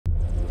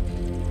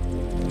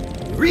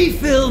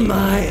Refill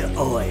my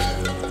oil.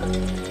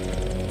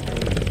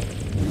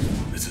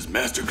 This is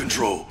Master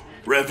Control.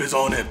 Rev is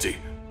on empty.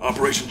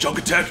 Operation Junk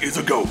Attack is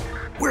a go.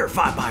 We're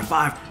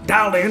 5x5,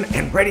 dialed in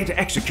and ready to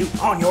execute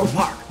on your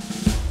mark.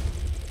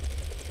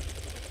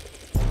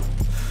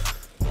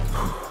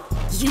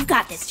 You've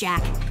got this,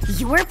 Jack.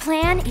 Your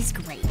plan is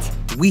great.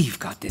 We've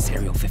got this,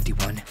 Aerial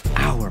 51.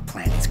 Our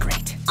plan is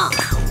great.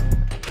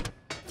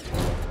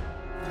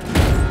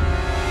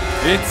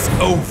 It's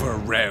over,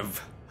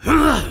 Rev.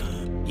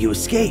 You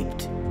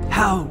escaped.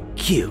 How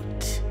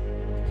cute.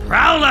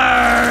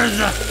 Prowlers!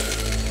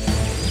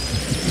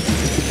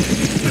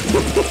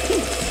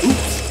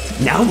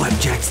 Oops. Now what,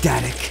 Jack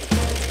Static?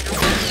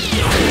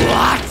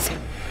 What?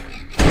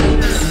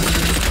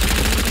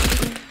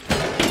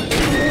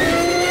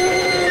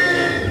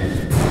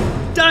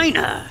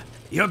 Dinah,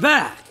 you're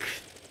back.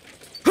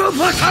 Who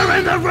put her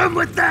in the room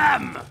with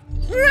them?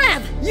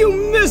 Rev,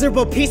 you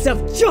miserable piece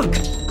of junk!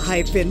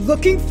 I've been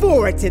looking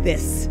forward to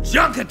this.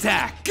 Junk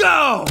Attack,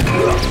 go!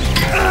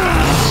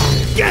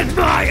 Get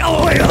my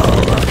oil!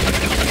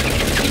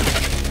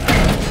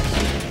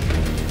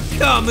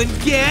 Come and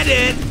get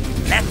it!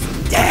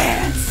 Let's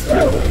dance!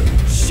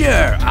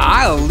 Sure,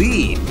 I'll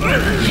lead.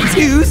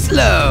 Too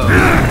slow.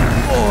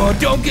 Oh,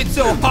 don't get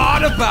so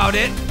hot about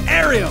it.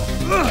 Ariel!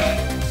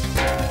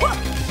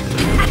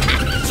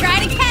 Try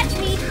to catch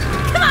me.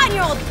 Come on,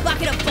 you old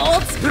bucket of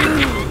bolts.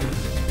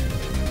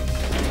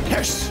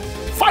 Yes,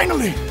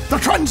 finally, the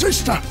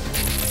transistor.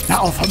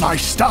 Now for my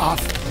staff.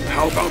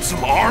 How about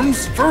some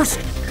arms first?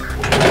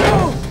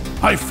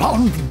 I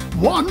found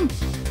one.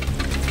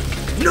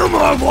 No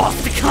more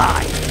walls to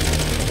climb!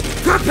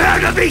 Prepare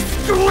to be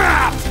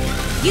scrapped!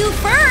 You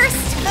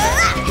first.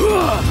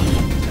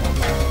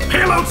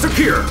 Payload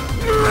secure!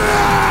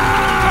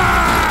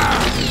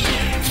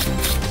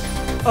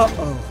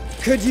 Uh-oh.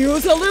 Could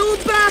use a little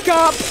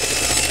backup.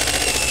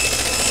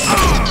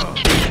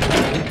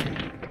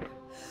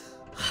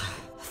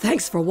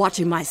 Thanks for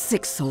watching my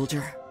sick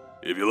soldier.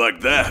 If you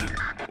like that,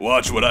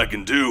 watch what I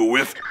can do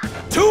with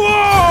 2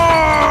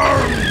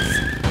 arms!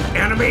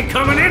 Enemy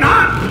coming in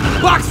hot!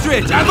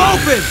 Boxstridge, I'm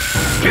open!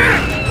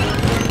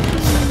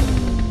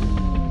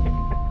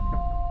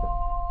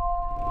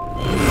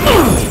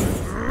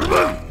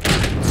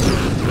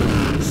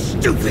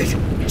 Stupid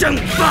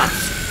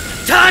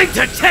JUNKBOTS! Time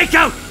to take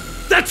out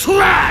the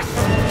trash!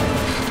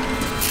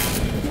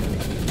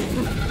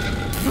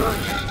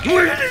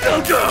 Where did it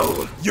all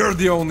go? You're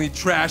the only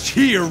trash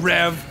here,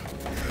 Rev.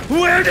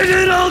 Where did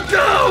it all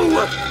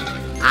go?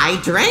 I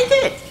drank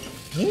it.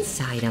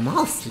 Inside, I'm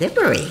all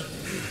slippery.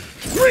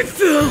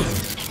 Refill!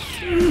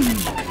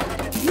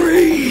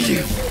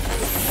 Breathe!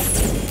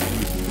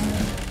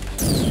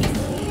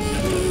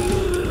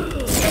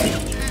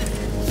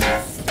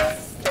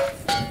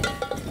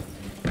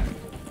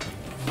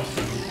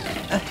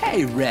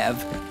 Hey,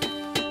 Rev.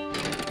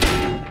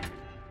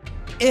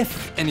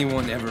 If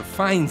anyone ever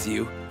finds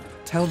you,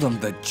 tell them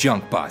the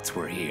JUNKBOTS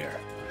were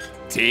here.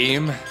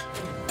 Team.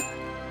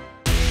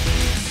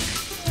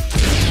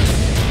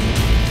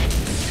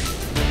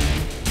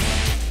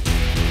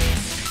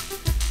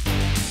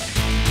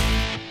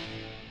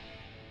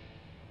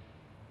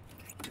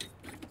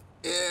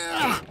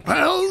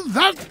 Well,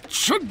 that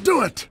should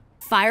do it.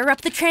 Fire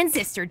up the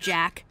transistor,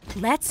 Jack.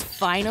 Let's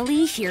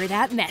finally hear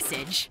that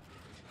message.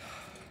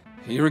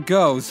 Here it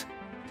goes.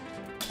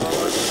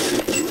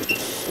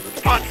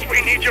 Bots,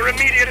 we need your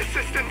immediate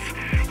assistance.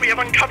 We have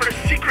uncovered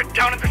a secret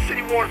down at the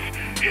city wharf.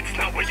 It's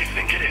not what you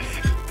think it is.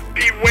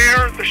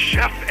 Beware the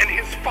chef and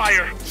his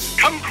fire.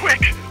 Come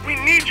quick, we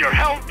need your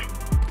help.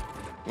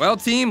 Well,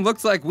 team,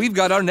 looks like we've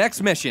got our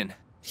next mission.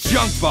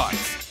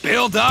 JUNKBOTS.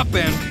 Build up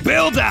and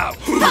build out!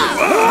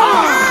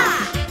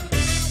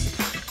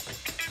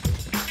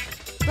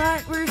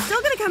 But we're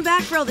still gonna come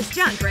back for all this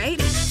junk, right?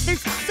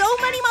 There's so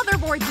many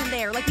motherboards in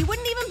there, like you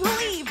wouldn't even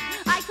believe.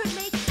 I could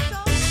make so...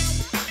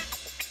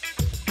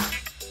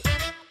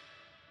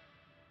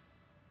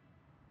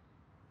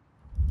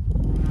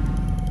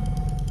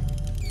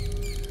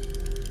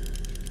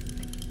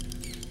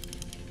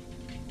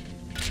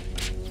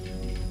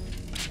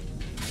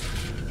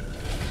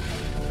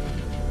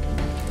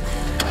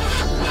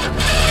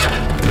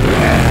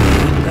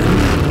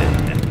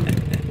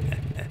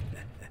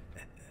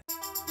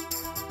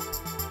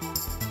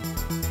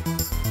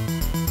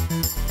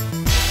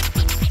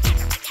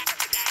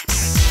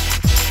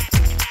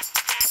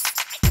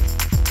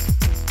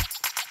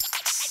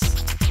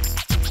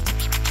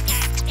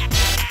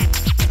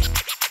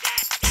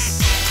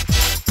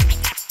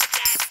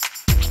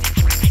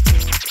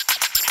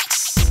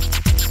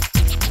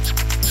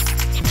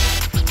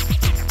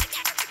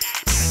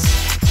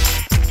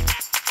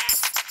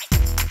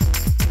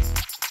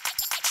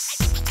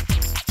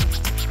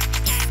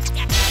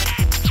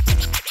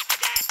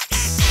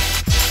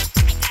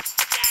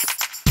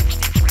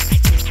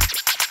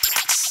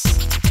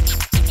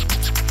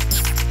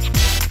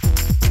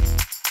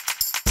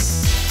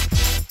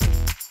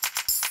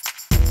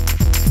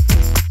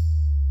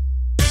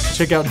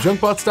 Check out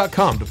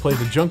JUNKBOTS.com to play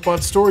the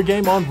JUNKBOTS story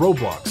game on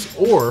Roblox,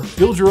 or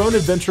build your own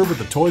adventure with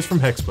the toys from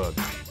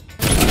HEXBUG.